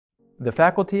The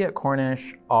faculty at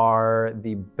Cornish are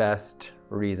the best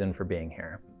reason for being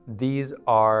here. These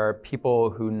are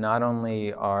people who not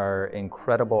only are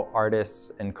incredible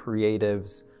artists and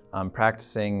creatives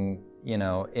practicing,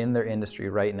 in their industry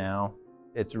right now.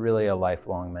 It's really a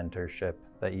lifelong mentorship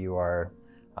that you are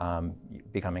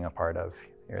becoming a part of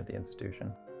here at the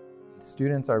institution.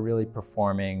 Students are really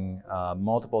performing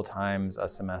multiple times a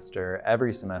semester,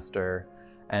 every semester,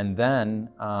 and then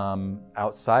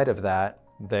outside of that,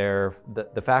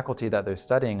 the faculty that they're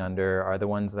studying under are the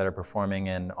ones that are performing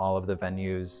in all of the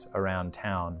venues around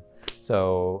town.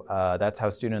 So that's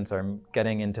how students are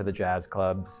getting into the jazz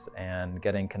clubs and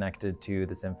getting connected to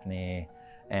the symphony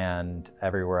and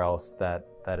everywhere else that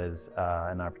is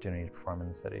an opportunity to perform in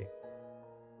the city.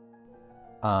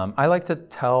 I like to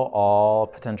tell all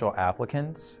potential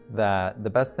applicants that the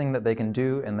best thing that they can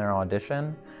do in their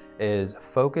audition is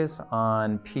focus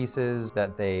on pieces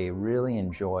that they really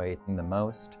enjoy the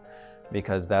most,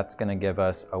 because that's going to give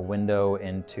us a window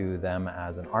into them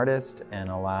as an artist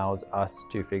and allows us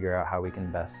to figure out how we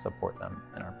can best support them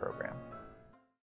in our program.